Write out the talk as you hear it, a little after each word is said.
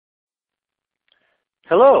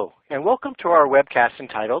Hello, and welcome to our webcast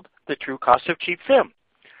entitled The True Cost of Cheap FIM.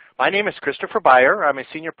 My name is Christopher Beier. I'm a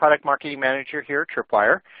Senior Product Marketing Manager here at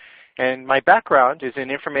Tripwire, and my background is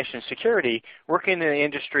in information security, working in the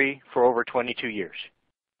industry for over 22 years.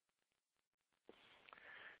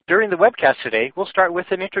 During the webcast today, we'll start with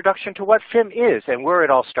an introduction to what FIM is and where it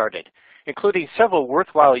all started, including several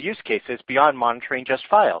worthwhile use cases beyond monitoring just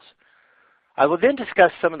files. I will then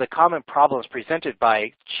discuss some of the common problems presented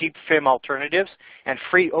by cheap FIM alternatives and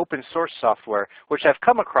free open source software, which I've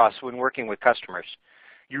come across when working with customers.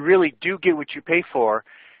 You really do get what you pay for,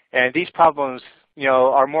 and these problems,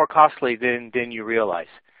 are more costly than you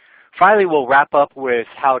realize. Finally, we'll wrap up with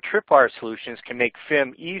how Tripwire solutions can make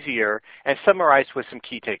FIM easier and summarize with some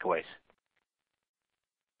key takeaways.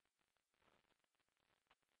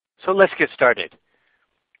 So let's get started.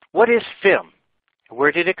 What is FIM?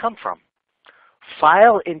 Where did it come from?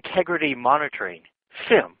 File integrity monitoring,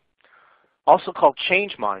 FIM, also called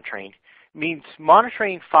change monitoring, means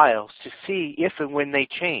monitoring files to see if and when they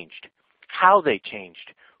changed, how they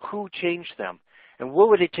changed, who changed them, and what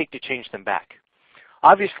would it take to change them back.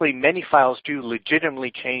 Obviously, many files do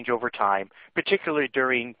legitimately change over time, particularly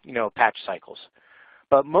during patch cycles.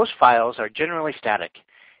 But most files are generally static,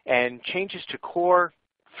 and changes to core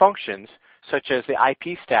functions such as the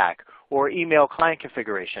IP stack or email client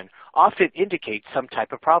configuration often indicate some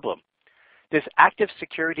type of problem. This active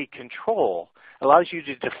security control allows you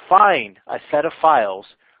to define a set of files,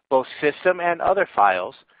 both system and other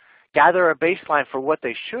files, gather a baseline for what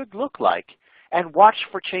they should look like, and watch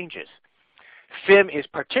for changes. FIM is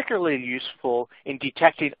particularly useful in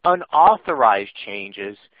detecting unauthorized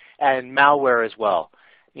changes and malware as well.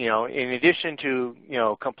 In addition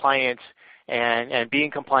to compliance and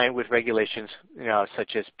being compliant with regulations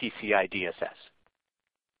such as PCI DSS.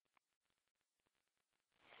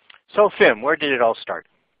 So FIM, where did it all start?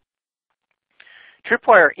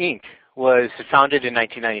 Tripwire Inc. was founded in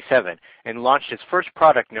 1997 and launched its first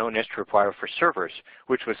product known as Tripwire for Servers,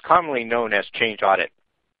 which was commonly known as Change Audit.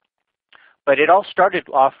 But it all started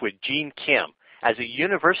off with Gene Kim as a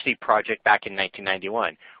university project back in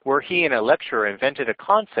 1991, where he and a lecturer invented a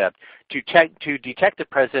concept to detect the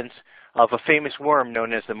presence of a famous worm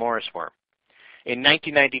known as the Morris worm. In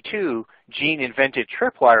 1992, Gene invented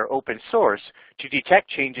Tripwire open source to detect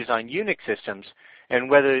changes on Unix systems and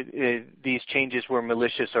whether these changes were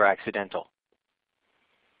malicious or accidental.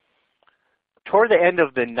 Toward the end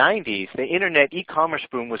of the 90s, the internet e-commerce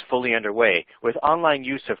boom was fully underway, with online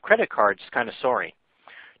use of credit cards kind of soaring.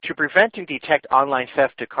 To prevent and detect online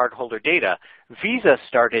theft of cardholder data, Visa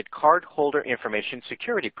started Cardholder Information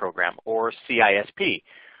Security Program, or CISP,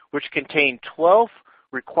 which contained 12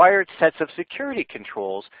 required sets of security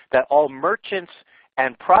controls that all merchants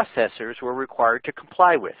and processors were required to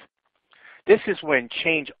comply with. This is when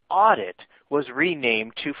Change Audit was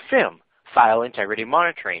renamed to FIM, File Integrity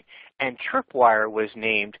Monitoring, and Tripwire was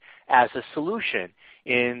named as a solution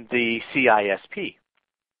in the CISP.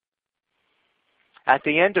 At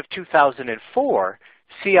the end of 2004,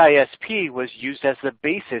 CISP was used as the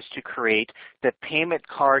basis to create the Payment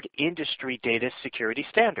Card Industry Data Security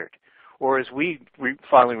Standard, or as we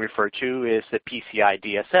finally refer to as the PCI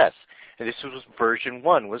DSS, and this was version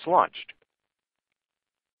 1 was launched.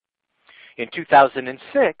 In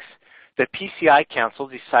 2006, the PCI Council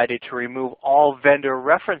decided to remove all vendor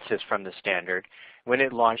references from the standard when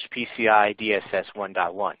it launched PCI DSS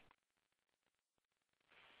 1.1.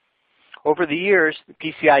 Over the years, the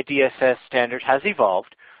PCI DSS standard has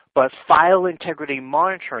evolved, but file integrity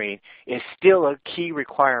monitoring is still a key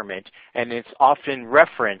requirement, and it's often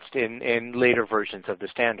referenced in later versions of the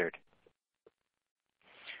standard.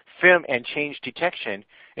 FIM and change detection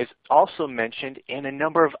is also mentioned in a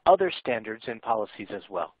number of other standards and policies as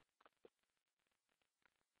well.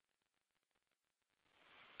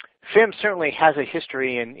 FIM certainly has a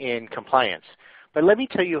history in compliance, but let me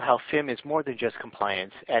tell you how FIM is more than just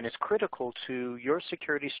compliance and is critical to your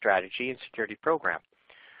security strategy and security program.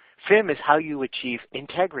 FIM is how you achieve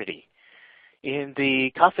integrity. In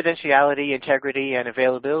the confidentiality, integrity, and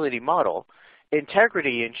availability model,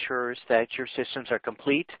 integrity ensures that your systems are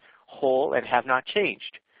complete, whole, and have not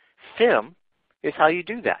changed. FIM is how you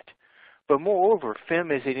do that. But moreover,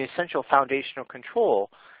 FIM is an essential foundational control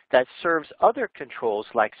that serves other controls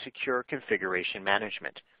like secure configuration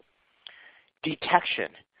management. Detection.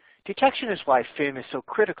 Detection is why FIM is so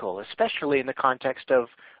critical, especially in the context of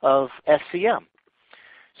SCM.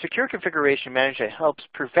 Secure configuration management helps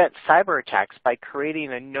prevent cyber attacks by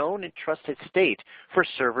creating a known and trusted state for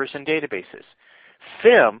servers and databases.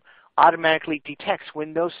 FIM automatically detects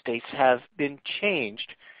when those states have been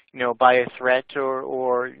changed by a threat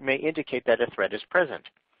or may indicate that a threat is present.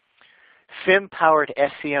 FIM-powered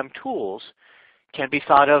SCM tools can be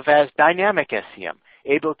thought of as dynamic SCM,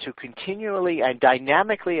 able to continually and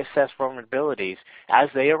dynamically assess vulnerabilities as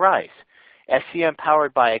they arise. SCM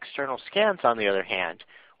powered by external scans, on the other hand,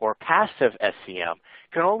 or passive SCM,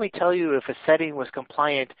 can only tell you if a setting was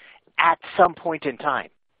compliant at some point in time.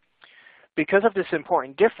 Because of this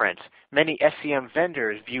important difference, many SCM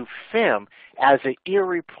vendors view FIM as an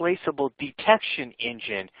irreplaceable detection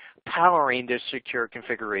engine powering their secure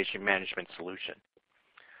configuration management solution.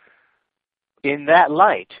 In that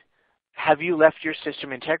light, have you left your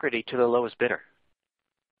system integrity to the lowest bidder?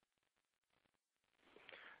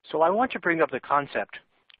 So I want to bring up the concept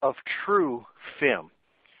of true FIM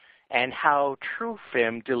and how true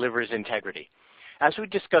FIM delivers integrity. As we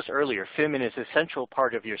discussed earlier, FIM is an essential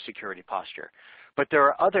part of your security posture, but there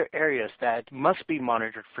are other areas that must be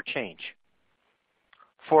monitored for change.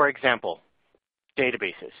 For example,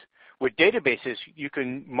 databases. With databases, you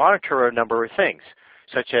can monitor a number of things,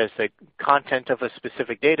 such as the content of a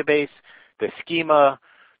specific database, the schema,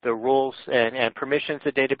 the rules and permissions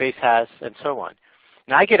the database has, and so on.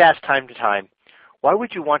 Now, I get asked time to time, why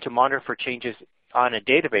would you want to monitor for changes on a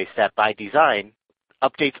database that by design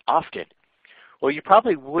updates often? Well, you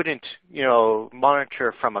probably wouldn't,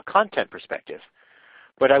 monitor from a content perspective,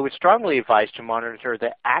 but I would strongly advise to monitor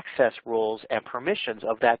the access rules and permissions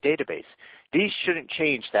of that database. These shouldn't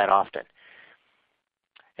change that often.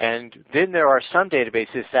 And then there are some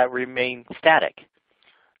databases that remain static.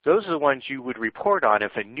 Those are the ones you would report on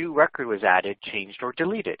if a new record was added, changed, or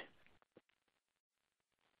deleted.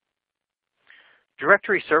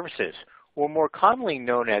 Directory services, or more commonly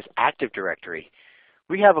known as Active Directory.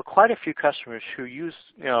 We have quite a few customers who use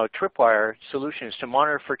Tripwire solutions to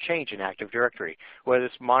monitor for change in Active Directory, whether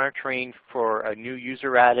it's monitoring for a new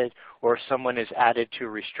user added or someone is added to a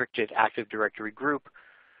restricted Active Directory group.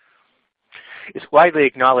 It's widely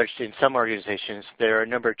acknowledged in some organizations there are a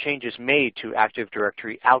number of changes made to Active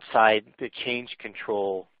Directory outside the change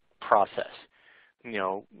control process,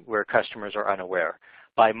 where customers are unaware.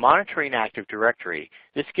 By monitoring Active Directory,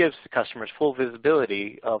 this gives the customers full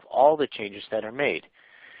visibility of all the changes that are made.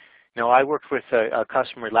 Now, I worked with a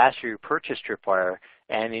customer last year who purchased Tripwire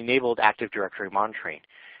and enabled Active Directory monitoring.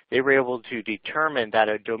 They were able to determine that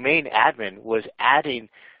a domain admin was adding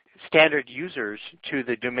standard users to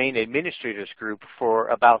the domain administrators group for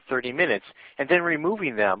about 30 minutes and then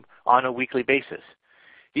removing them on a weekly basis.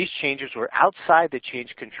 These changes were outside the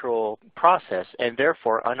change control process and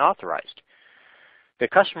therefore unauthorized. The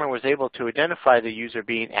customer was able to identify the user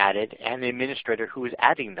being added and the administrator who was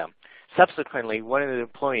adding them. Subsequently, one of the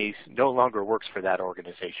employees no longer works for that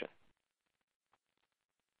organization.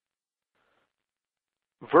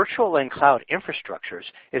 Virtual and cloud infrastructures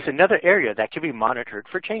is another area that can be monitored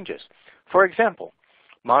for changes. For example,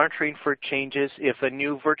 monitoring for changes if a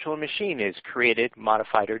new virtual machine is created,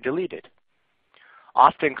 modified, or deleted.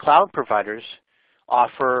 Often cloud providers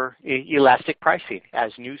offer elastic pricing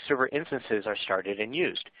as new server instances are started and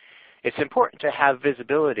used. It's important to have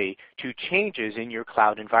visibility to changes in your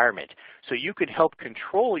cloud environment so you can help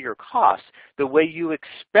control your costs the way you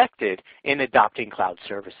expected in adopting cloud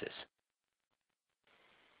services.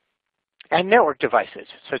 And network devices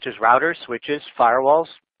such as routers, switches, firewalls,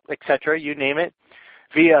 etc., you name it,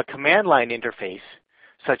 via a command line interface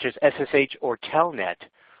such as SSH or Telnet,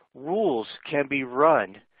 rules can be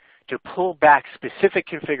run to pull back specific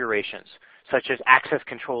configurations such as access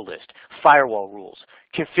control list, firewall rules,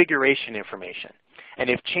 configuration information. And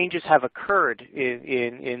if changes have occurred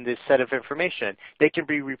in this set of information, they can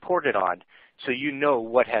be reported on so you know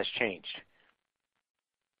what has changed.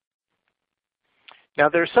 Now,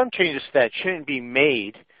 there are some changes that shouldn't be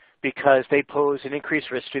made because they pose an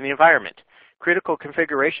increased risk to the environment. Critical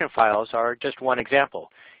configuration files are just one example.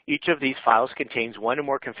 Each of these files contains one or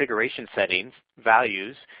more configuration settings,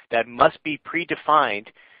 values, that must be predefined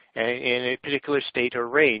in a particular state or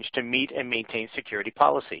range to meet and maintain security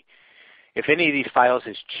policy. If any of these files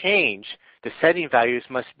is changed, the setting values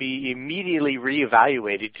must be immediately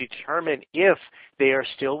reevaluated to determine if they are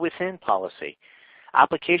still within policy.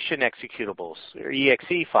 Application executables, or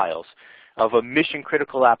EXE files, of a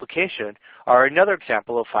mission-critical application are another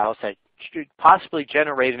example of files that should possibly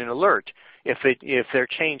generate an alert if they're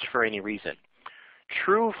changed for any reason.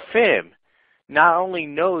 True FIM not only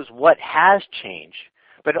knows what has changed,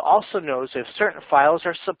 but it also knows if certain files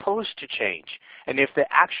are supposed to change and if the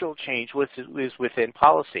actual change is within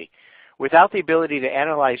policy. Without the ability to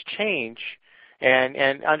analyze change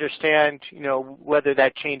and understand whether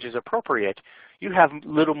that change is appropriate, you have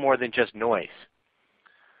little more than just noise.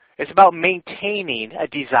 It's about maintaining a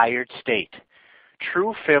desired state.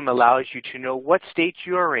 True FIM allows you to know what state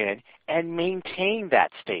you are in and maintain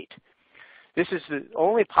that state. This is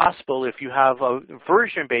only possible if you have a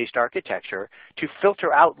version-based architecture to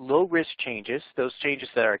filter out low-risk changes, those changes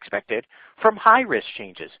that are expected, from high-risk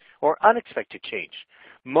changes or unexpected change.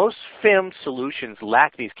 Most FIM solutions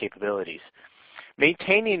lack these capabilities.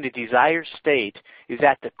 Maintaining the desired state is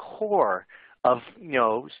at the core of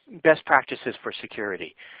best practices for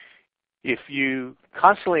security. If you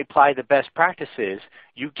constantly apply the best practices,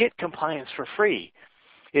 you get compliance for free.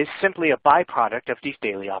 It's simply a byproduct of these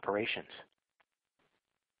daily operations.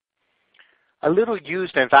 A little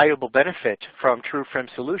used and valuable benefit from true FIM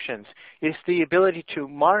solutions is the ability to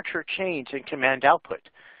monitor change in command output.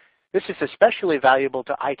 This is especially valuable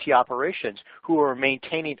to IT operations who are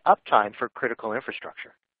maintaining uptime for critical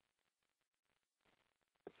infrastructure.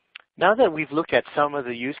 Now that we've looked at some of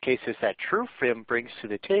the use cases that true FIM brings to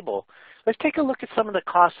the table, let's take a look at some of the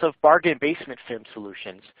costs of bargain basement FIM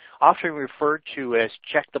solutions, often referred to as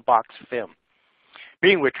check-the-box FIM.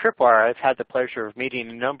 Being with Tripwire, I've had the pleasure of meeting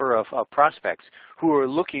a number of prospects who are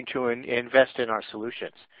looking to invest in our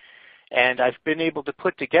solutions. And I've been able to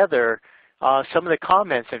put together some of the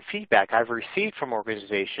comments and feedback I've received from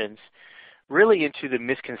organizations really into the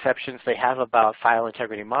misconceptions they have about file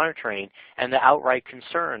integrity monitoring and the outright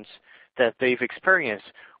concerns that they've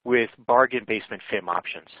experienced with bargain basement FIM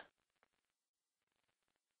options.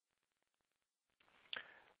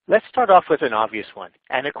 Let's start off with an obvious one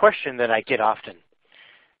and a question that I get often.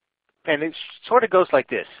 And it sort of goes like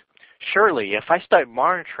this. Surely, if I start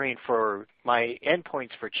monitoring for my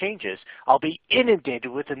endpoints for changes, I'll be inundated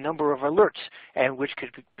with a number of alerts, and which could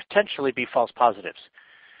potentially be false positives.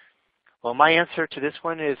 Well, my answer to this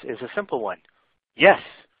one is a simple one. Yes.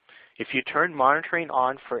 If you turn monitoring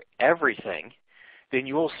on for everything, then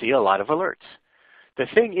you will see a lot of alerts. The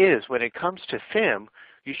thing is, when it comes to FIM,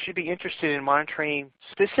 you should be interested in monitoring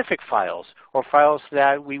specific files or files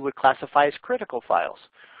that we would classify as critical files.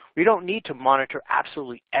 We don't need to monitor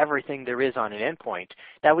absolutely everything there is on an endpoint.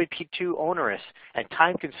 That would be too onerous and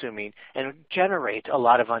time-consuming and generate a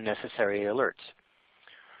lot of unnecessary alerts.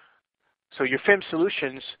 So your FIM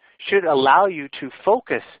solutions should allow you to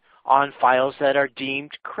focus on files that are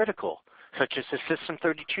deemed critical, such as the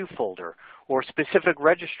System32 folder or specific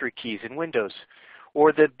registry keys in Windows,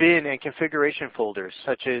 or the bin and configuration folders,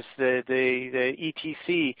 such as the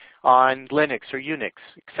etc on Linux or Unix,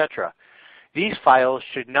 etc. These files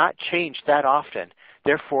should not change that often.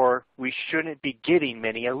 Therefore, we shouldn't be getting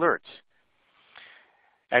many alerts.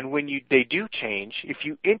 And when they do change, if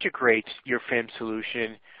you integrate your FIM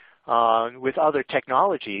solution with other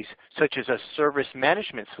technologies, such as a service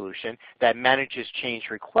management solution that manages change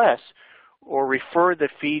requests, or refer the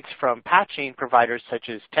feeds from patching providers such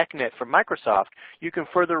as TechNet from Microsoft, you can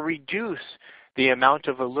further reduce the amount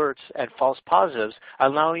of alerts and false positives,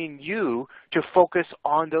 allowing you to focus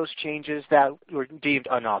on those changes that were deemed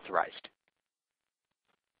unauthorized.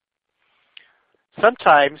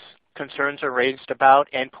 Sometimes concerns are raised about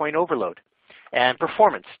endpoint overload and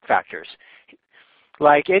performance factors.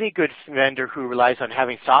 Like any good vendor who relies on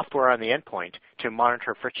having software on the endpoint to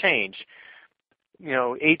monitor for change,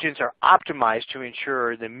 agents are optimized to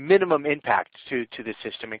ensure the minimum impact to the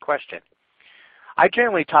system in question. I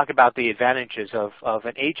generally talk about the advantages of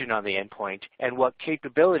an agent on the endpoint and what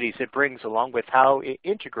capabilities it brings along with how it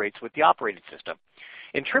integrates with the operating system.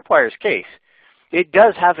 In Tripwire's case, it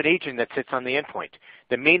does have an agent that sits on the endpoint.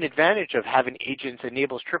 The main advantage of having agents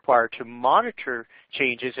enables Tripwire to monitor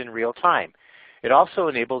changes in real time. It also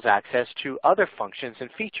enables access to other functions and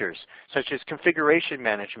features, such as configuration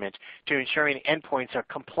management, to ensuring endpoints are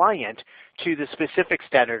compliant to the specific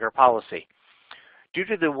standard or policy. Due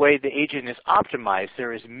to the way the agent is optimized,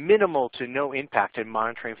 there is minimal to no impact in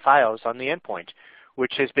monitoring files on the endpoint,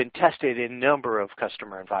 which has been tested in a number of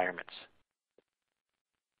customer environments.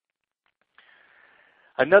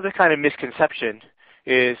 Another kind of misconception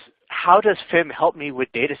is, how does FIM help me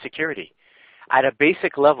with data security? At a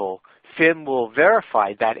basic level, FIM will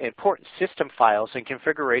verify that important system files and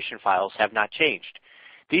configuration files have not changed.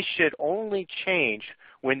 These should only change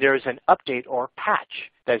when there is an update or patch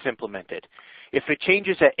that is implemented. If it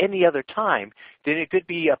changes at any other time, then it could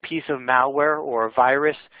be a piece of malware or a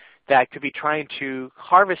virus that could be trying to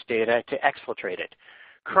harvest data to exfiltrate it.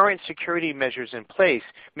 Current security measures in place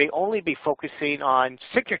may only be focusing on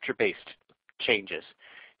signature-based changes.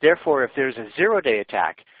 Therefore, if there's a zero-day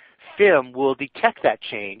attack, FIM will detect that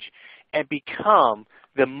change and become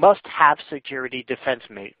the must-have security defense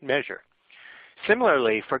measure.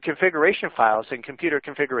 Similarly, for configuration files and computer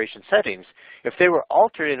configuration settings, if they were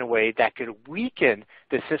altered in a way that could weaken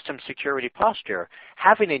the system security posture,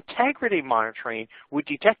 having integrity monitoring would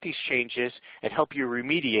detect these changes and help you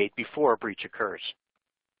remediate before a breach occurs.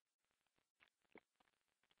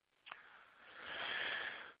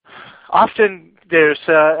 Often there's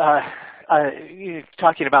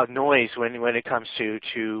talking about noise when it comes to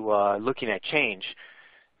looking at change.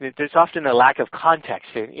 There's often a lack of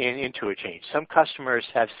context into a change. Some customers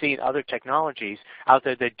have seen other technologies out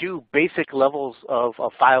there that do basic levels of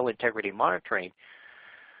file integrity monitoring.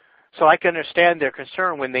 So I can understand their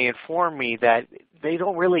concern when they inform me that they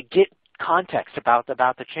don't really get context about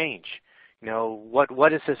the change.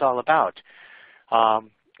 What is this all about?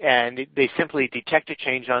 And they simply detect a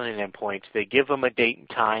change on an endpoint. They give them a date and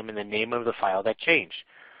time and the name of the file that changed.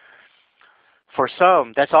 For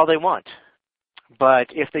some, that's all they want. But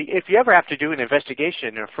if you ever have to do an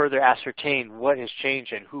investigation or further ascertain what has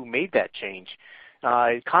changed and who made that change,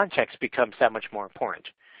 context becomes that much more important.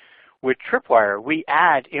 With Tripwire, we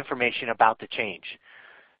add information about the change.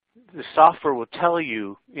 The software will tell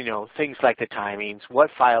you, things like the timings, what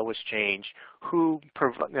file was changed, who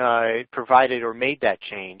provided or made that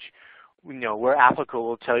change. Where applicable,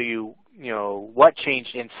 will tell you, what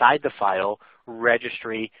changed inside the file,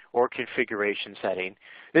 registry, or configuration setting.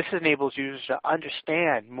 This enables users to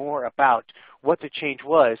understand more about what the change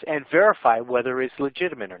was and verify whether it's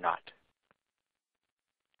legitimate or not.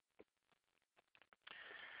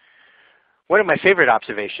 One of my favorite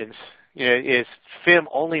observations is FIM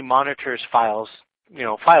only monitors files,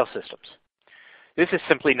 file systems. This is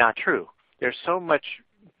simply not true. There's so much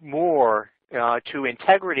more to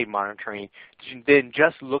integrity monitoring than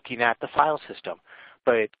just looking at the file system.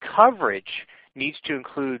 But coverage needs to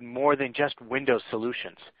include more than just Windows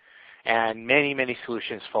solutions. And many, many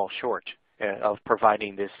solutions fall short of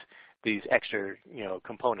providing these extra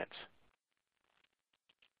components.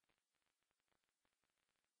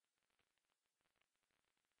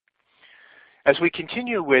 As we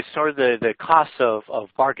continue with sort of the costs of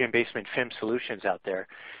bargain basement FIM solutions out there,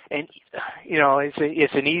 and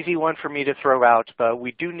it's an easy one for me to throw out, but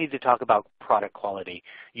we do need to talk about product quality.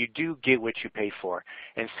 You do get what you pay for,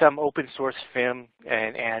 and some open source FIM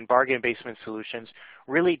and bargain basement solutions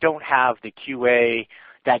really don't have the QA,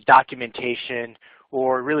 that documentation,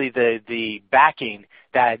 or really the backing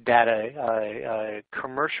that a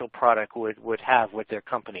commercial product would have with their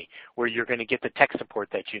company, where you're going to get the tech support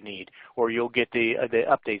that you need, or you'll get the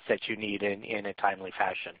updates that you need in a timely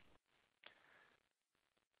fashion.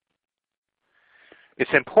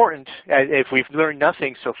 It's important, if we've learned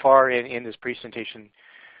nothing so far in this presentation,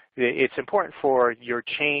 it's important for your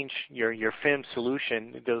change, your FIM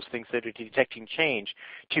solution, those things that are detecting change,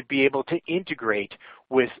 to be able to integrate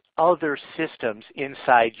with other systems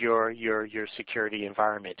inside your security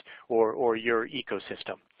environment or your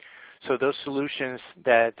ecosystem. So those solutions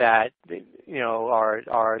that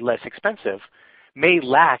are less expensive may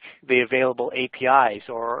lack the available APIs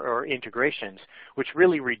or integrations, which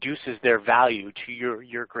really reduces their value to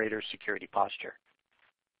your greater security posture.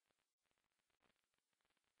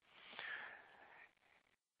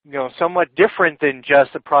 Somewhat different than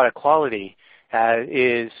just the product quality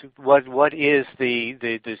is what is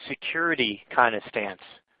the security kind of stance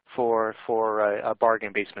for a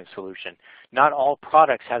bargain basement solution. Not all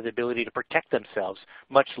products have the ability to protect themselves,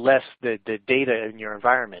 much less the data in your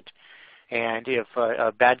environment. And if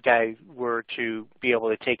a bad guy were to be able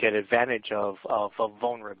to take advantage of a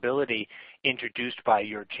vulnerability introduced by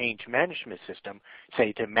your change management system,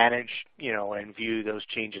 say to manage, and view those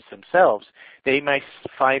changes themselves, they might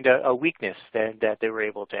find a weakness that they were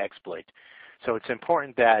able to exploit. So it's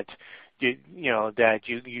important that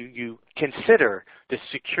you consider the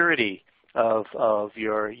security of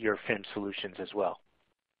your FIM solutions as well.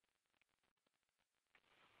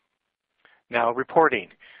 Now, reporting.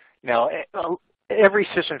 Now, every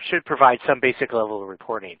system should provide some basic level of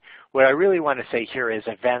reporting. What I really want to say here is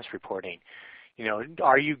advanced reporting.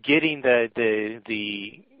 Are you getting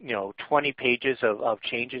the 20 pages of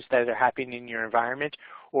changes that are happening in your environment,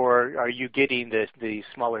 or are you getting the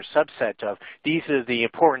smaller subset of these are the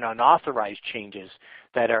important unauthorized changes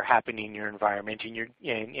that are happening in your environment, and you're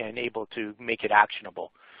able to make it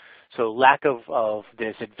actionable? So lack of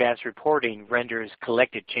this advanced reporting renders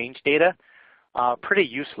collected change data pretty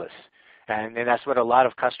useless, and that's what a lot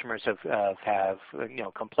of customers have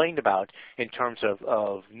complained about in terms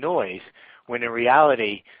of noise. When in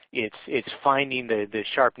reality, it's finding the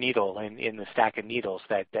sharp needle in the stack of needles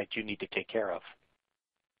that you need to take care of.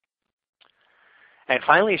 And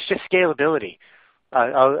finally, it's just scalability.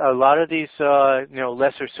 A lot of these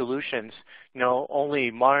lesser solutions only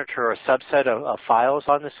monitor a subset of files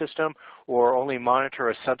on the system, or only monitor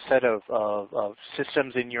a subset of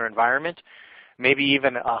systems in your environment, maybe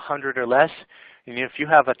even 100 or less. And if you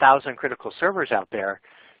have 1,000 critical servers out there,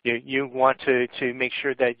 You want to make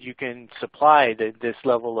sure that you can supply this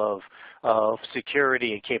level of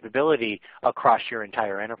security and capability across your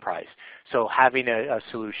entire enterprise. So having a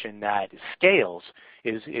solution that scales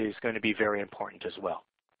is going to be very important as well.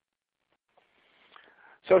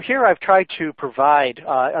 So here I've tried to provide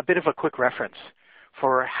a bit of a quick reference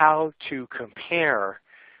for how to compare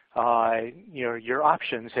your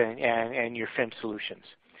options and your FIM solutions.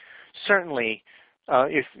 Certainly,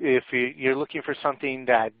 if you're looking for something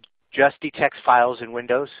that just detects files in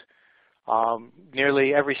Windows,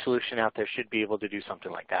 nearly every solution out there should be able to do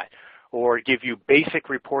something like that, or give you basic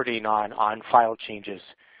reporting on file changes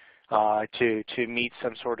to meet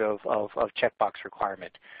some sort of checkbox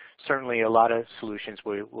requirement. Certainly, a lot of solutions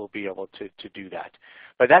will be able to do that.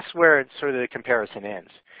 But that's where sort of the comparison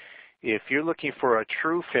ends. If you're looking for a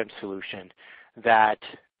true FIM solution that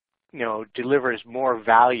delivers more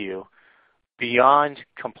value beyond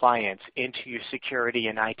compliance into your security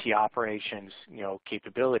and IT operations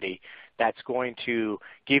capability, that's going to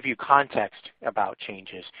give you context about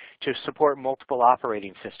changes, to support multiple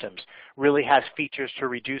operating systems, really has features to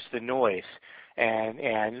reduce the noise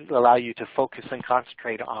and allow you to focus and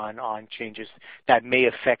concentrate on changes that may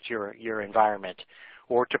affect your environment,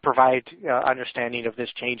 or to provide understanding of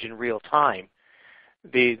this change in real time.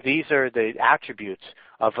 These are the attributes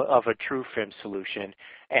of a true FIM solution,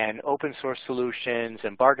 and open source solutions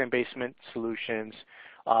and bargain basement solutions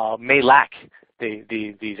may lack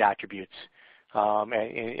these attributes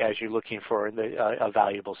as you're looking for a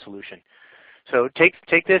valuable solution. So take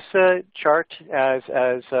this chart as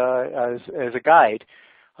a guide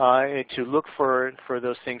to look for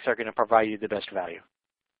those things that are going to provide you the best value.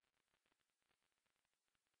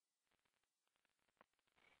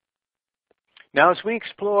 Now, as we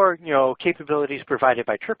explore, capabilities provided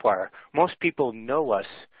by Tripwire, most people know us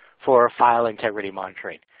for file integrity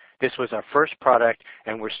monitoring. This was our first product,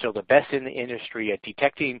 and we're still the best in the industry at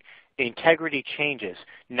detecting integrity changes,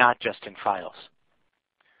 not just in files.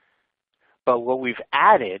 But what we've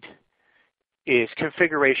added is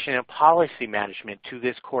configuration and policy management to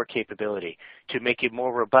this core capability to make it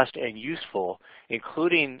more robust and useful,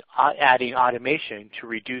 including adding automation to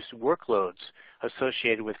reduce workloads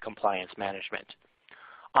associated with compliance management.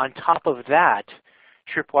 On top of that,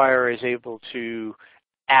 Tripwire is able to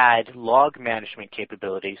add log management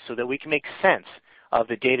capabilities so that we can make sense of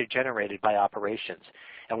the data generated by operations.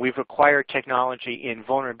 And we've acquired technology in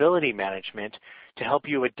vulnerability management to help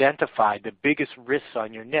you identify the biggest risks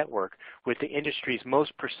on your network with the industry's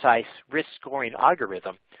most precise risk scoring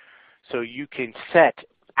algorithm so you can set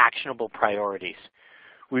actionable priorities.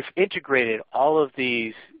 We've integrated all of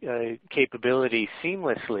these capabilities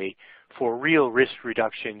seamlessly for real risk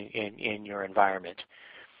reduction in your environment.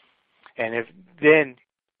 And have then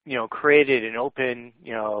created an open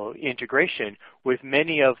integration with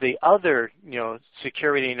many of the other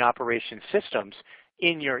security and operations systems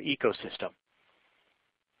in your ecosystem.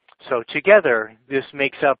 So together, this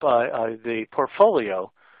makes up the portfolio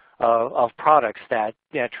of products that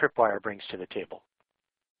Tripwire brings to the table.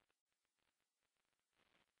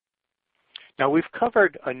 Now, we've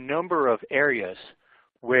covered a number of areas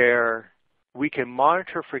where we can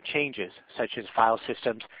monitor for changes, such as file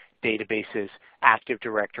systems, databases, Active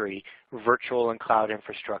Directory, virtual and cloud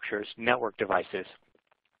infrastructures, network devices.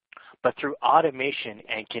 But through automation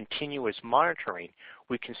and continuous monitoring,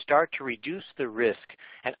 we can start to reduce the risk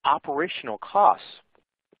and operational costs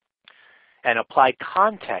and apply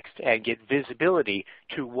context and get visibility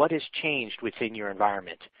to what has changed within your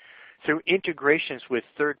environment. Through integrations with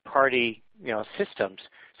third-party systems,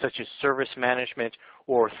 such as service management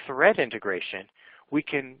or threat integration, we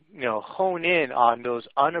can hone in on those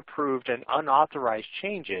unapproved and unauthorized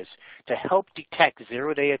changes to help detect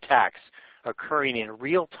zero-day attacks occurring in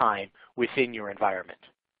real time within your environment.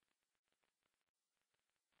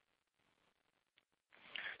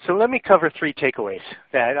 So let me cover 3 takeaways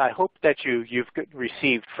that I hope that you've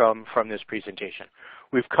received from this presentation.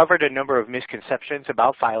 We've covered a number of misconceptions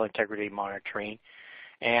about file integrity monitoring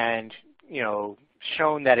and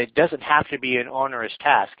shown that it doesn't have to be an onerous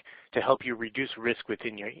task to help you reduce risk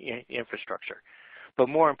within your infrastructure. But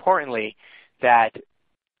more importantly, that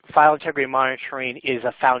file integrity monitoring is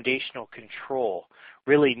a foundational control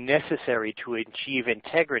really necessary to achieve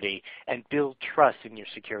integrity and build trust in your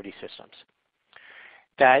security systems.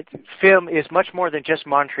 That FIM is much more than just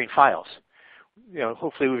monitoring files.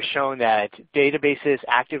 Hopefully we've shown that databases,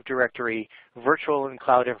 Active Directory, virtual and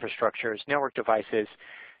cloud infrastructures, network devices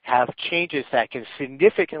have changes that can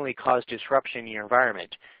significantly cause disruption in your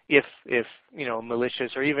environment if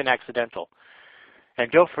malicious or even accidental.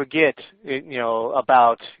 And don't forget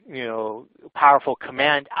about powerful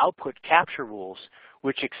command output capture rules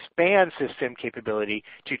which expands this FIM capability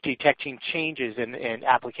to detecting changes in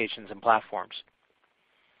applications and platforms.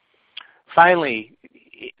 Finally,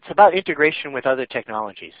 it's about integration with other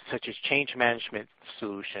technologies, such as change management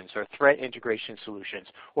solutions or threat integration solutions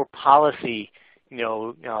or policy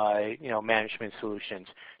management solutions,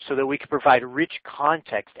 so that we can provide rich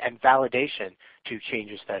context and validation to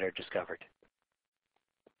changes that are discovered.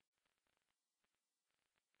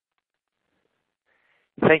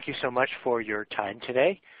 Thank you so much for your time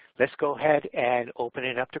today. Let's go ahead and open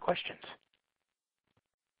it up to questions.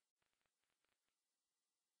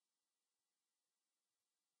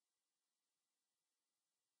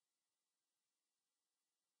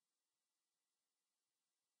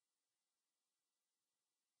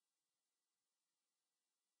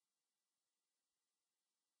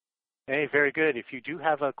 Hey, very good. If you do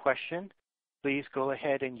have a question, please go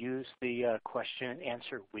ahead and use the question and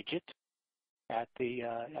answer widget at the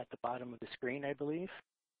bottom of the screen, I believe.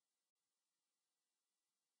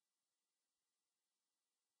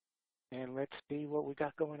 And let's see what we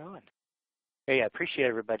got going on. Hey, I appreciate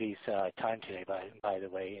everybody's time today, by the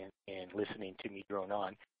way, and listening to me drone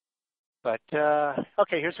on. But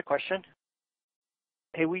okay, here's a question.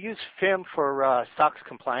 Hey, we use FIM for SOX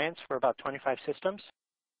compliance for about 25 systems.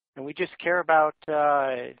 And we just care about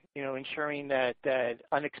ensuring that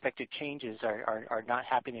unexpected changes are not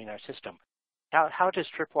happening in our system. How does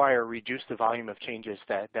Tripwire reduce the volume of changes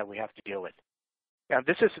that we have to deal with? Now,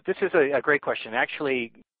 this is a great question. It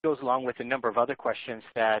actually goes along with a number of other questions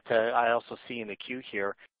that I also see in the queue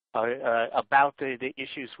here about the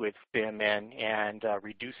issues with FIM and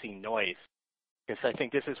reducing noise. Because I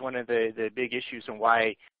think this is one of the big issues and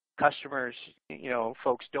why customers,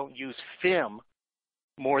 folks don't use FIM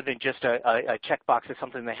more than just a checkbox as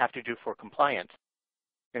something they have to do for compliance.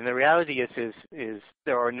 And the reality is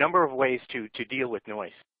there are a number of ways to deal with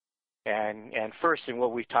noise. And first, and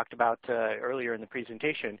what we talked about earlier in the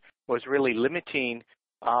presentation, was really limiting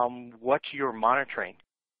what you're monitoring,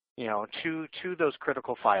 to those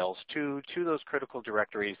critical files, to those critical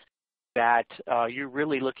directories that you're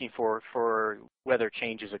really looking for whether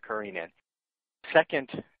change is occurring in. Second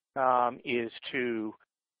is to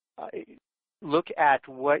look at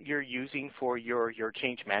what you're using for your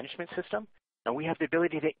change management system. And we have the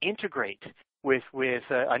ability to integrate with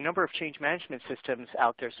a number of change management systems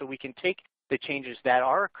out there, so we can take the changes that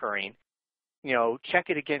are occurring,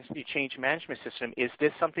 check it against the change management system. Is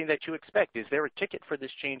this something that you expect? Is there a ticket for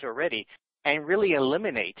this change already? And really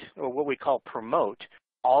eliminate, or what we call promote,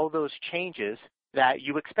 all those changes that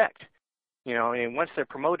you expect. And once they're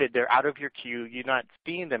promoted, they're out of your queue. You're not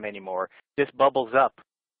seeing them anymore. This bubbles up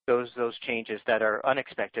those changes that are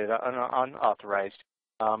unexpected, unauthorized,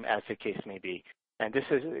 as the case may be. And this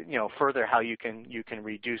is, further how you can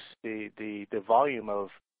reduce the volume of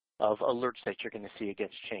alerts that you're going to see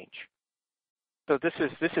against change. So this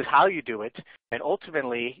is how you do it, and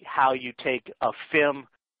ultimately how you take a FIM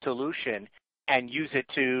solution and use it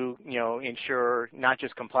to ensure not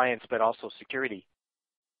just compliance but also security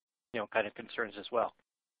kind of concerns as well.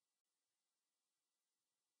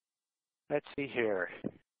 Let's see here.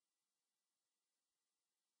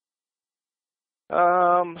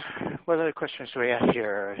 What other questions do we have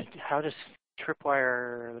here? How does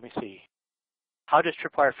Tripwire, let me see. How does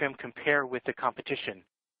Tripwire FIM compare with the competition,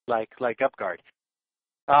 like UpGuard?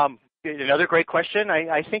 Another great question.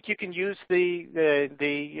 I think you can use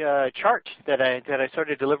the chart that I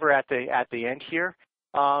sort of deliver at the end here,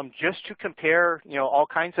 just to compare all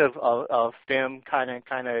kinds of FIM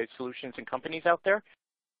kind of solutions and companies out there.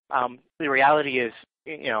 The reality is,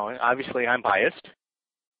 obviously I'm biased,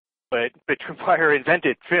 but Tripwire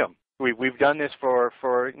invented FIM. We've done this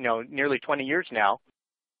for nearly 20 years now,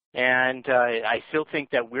 and I still think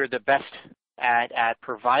that we're the best at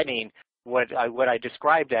providing what I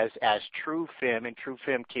described as true FIM and true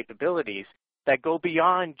FIM capabilities that go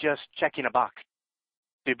beyond just checking a box.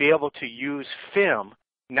 To be able to use FIM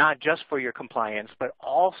not just for your compliance, but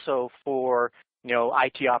also for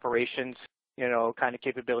IT operations, kind of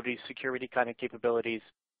capabilities, security kind of capabilities,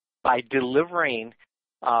 by delivering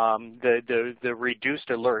the reduced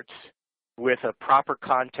alerts with a proper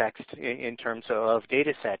context in terms of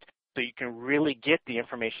data set, so you can really get the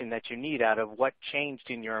information that you need out of what changed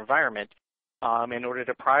in your environment in order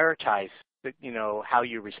to prioritize how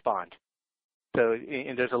you respond. So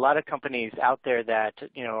and there's a lot of companies out there that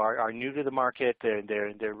are new to the market.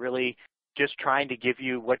 They're really just trying to give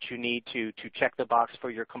you what you need to check the box for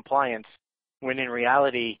your compliance, when in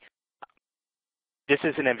reality this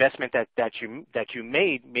is an investment that you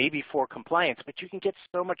made maybe for compliance, but you can get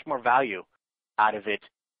so much more value out of it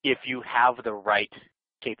if you have the right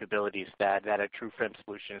capabilities that a true FIM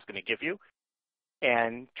solution is going to give you.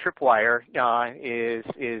 and Tripwire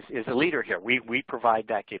is a leader here. We provide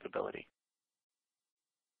that capability.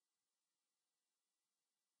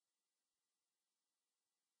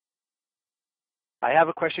 I have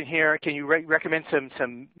a question here. Can you recommend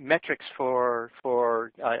some metrics for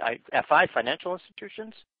FI, financial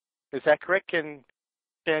institutions? Is that correct? Can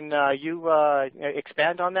you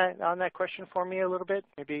expand on that question for me a little bit?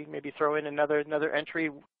 Maybe throw in another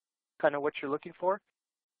entry, kind of what you're looking for.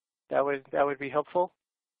 That would be helpful.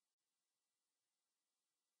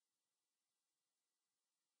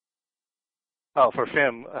 Oh, for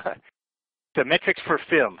FIM, the metrics for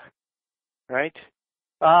FIM, right?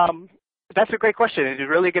 That's a great question. It's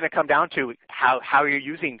really going to come down to how you're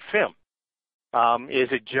using FIM. Is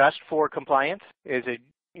it just for compliance? Is it,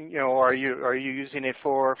 are you using it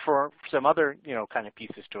for some other kind of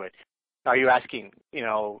pieces to it? Are you asking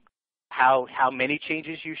how many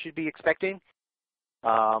changes you should be expecting?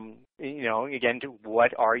 Again,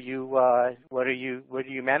 what are you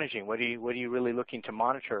managing? What are you really looking to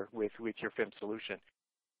monitor with your FIM solution?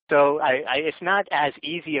 So it's not as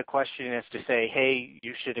easy a question as to say, hey,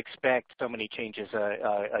 you should expect so many changes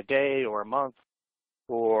a day or a month,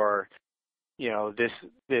 or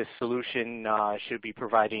this solution should be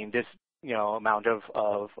providing this amount of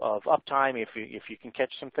uptime if you can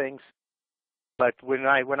catch some things. But when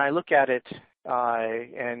I look at it,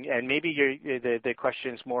 and maybe the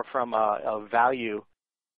question's more from a value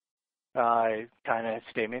kind of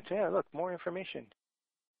statement. Yeah, look, more information.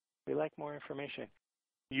 We like more information.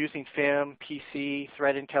 Using FIM, PC,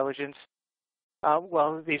 threat intelligence.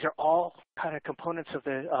 Well, these are all kind of components of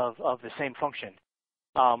the same function.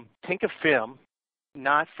 Think of FIM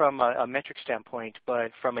not from a metric standpoint,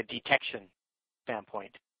 but from a detection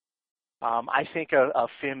standpoint. I think of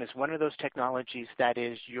FIM as one of those technologies that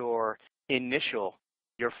is your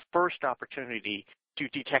first opportunity to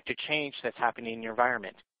detect a change that's happening in your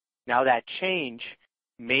environment. Now that change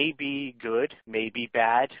may be good, may be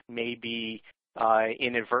bad, may be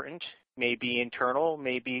inadvertent, may be internal,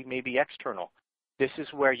 may be external. This is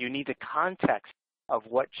where you need the context of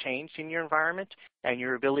what changed in your environment and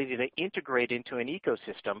your ability to integrate into an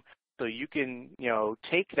ecosystem so you can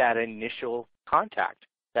take that initial contact,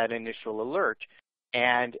 that initial alert,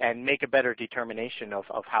 and make a better determination of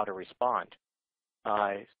how to respond.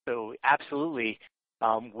 So absolutely,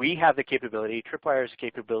 we have the capability, Tripwire's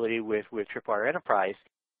capability with Tripwire Enterprise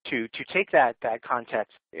to take that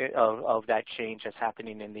context of that change that's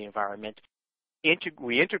happening in the environment.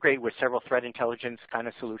 We integrate with several threat intelligence kind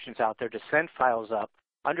of solutions out there to send files up,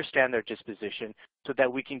 understand their disposition, so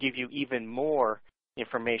that we can give you even more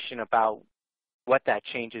information about what that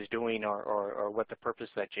change is doing or what the purpose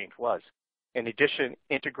of that change was. In addition,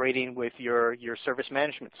 integrating with your service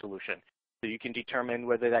management solution, so you can determine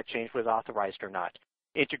whether that change was authorized or not.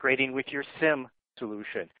 Integrating with your SIM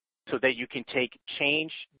solution, so that you can take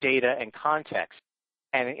change data and context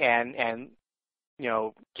and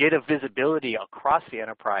get a visibility across the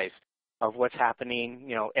enterprise of what's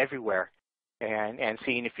happening everywhere, and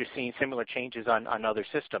seeing if you're seeing similar changes on other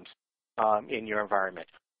systems in your environment.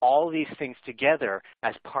 All these things together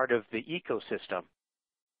as part of the ecosystem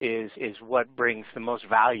is what brings the most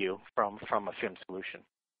value from a FIM solution.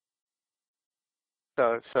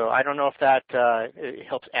 So I don't know if that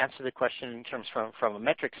helps answer the question in terms from a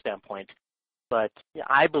metric standpoint, but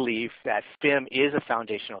I believe that FIM is a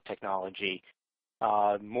foundational technology,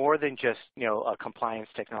 more than just a compliance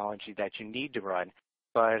technology that you need to run,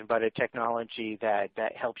 but a technology that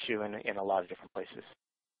helps you in a lot of different places.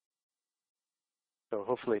 So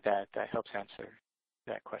hopefully that helps answer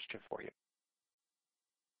that question for you.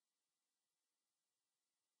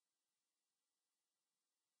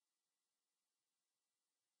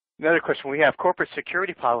 Another question we have, corporate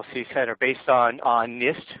security policies that are based on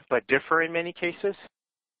NIST but differ in many cases.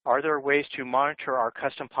 Are there ways to monitor our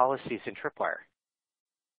custom policies in Tripwire?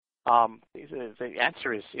 The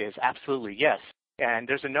answer is absolutely yes. And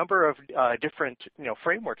there's a number of different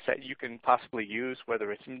frameworks that you can possibly use,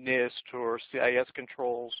 whether it's NIST or CIS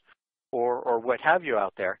controls or what have you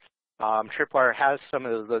out there. Tripwire has some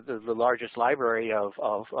of the largest library of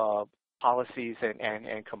policies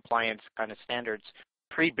and compliance kind of standards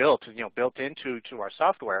pre-built, built into our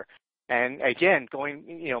software. And again,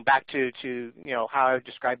 going back to how I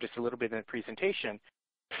described this a little bit in the presentation,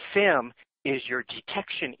 FIM is your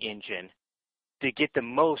detection engine to get the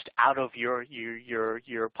most out of your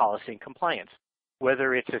policy and compliance.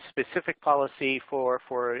 Whether it's a specific policy for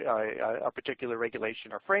a particular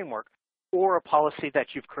regulation or framework, or a policy that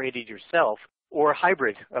you've created yourself, or a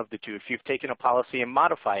hybrid of the two. If you've taken a policy and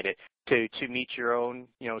modified it to meet your own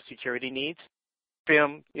security needs,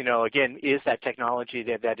 FIM, again, is that technology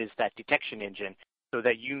that is that detection engine so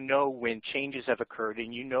that you know when changes have occurred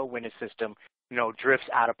and you know when a system drifts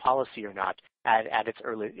out of policy or not at its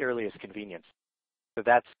earliest convenience. So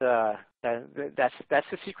that's the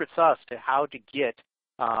secret sauce to how to get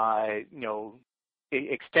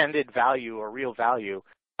extended value or real value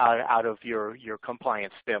out of your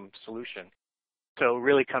compliance FIM solution. So it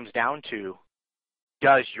really comes down to,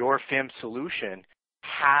 does your FIM solution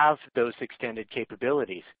have those extended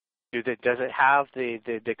capabilities? Does it have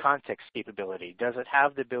the context capability? Does it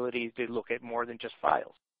have the ability to look at more than just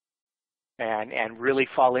files? And really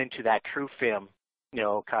fall into that true FIM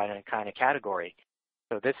kind of category.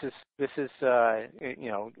 So this is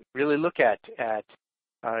really look at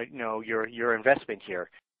your investment here.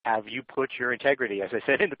 Have you put your integrity, as I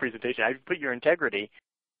said in the presentation, have you put your integrity,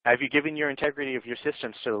 have you given your integrity of your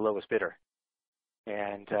systems to the lowest bidder?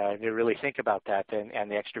 And to really think about that and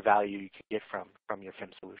the extra value you can get from your FIM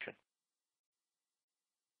solution.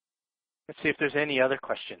 Let's see if there's any other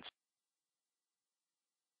questions.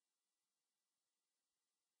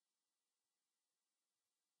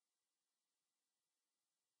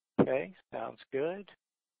 Okay, sounds good.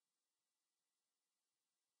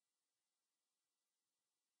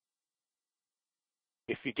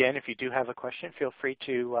 If you do have a question, feel free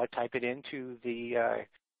to type it into the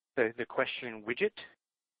question widget.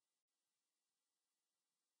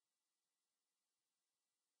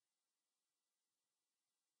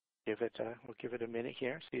 We'll give it a minute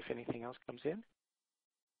here, see if anything else comes in.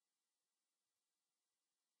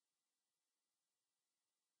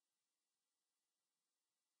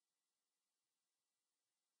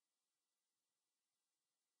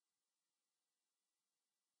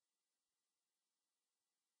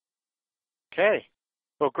 Okay.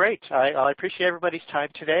 Well, great. I appreciate everybody's time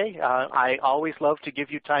today. I always love to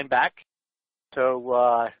give you time back.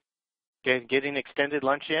 So getting extended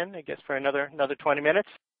lunch in, I guess, for another 20 minutes.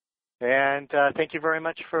 And thank you very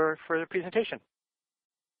much for the presentation.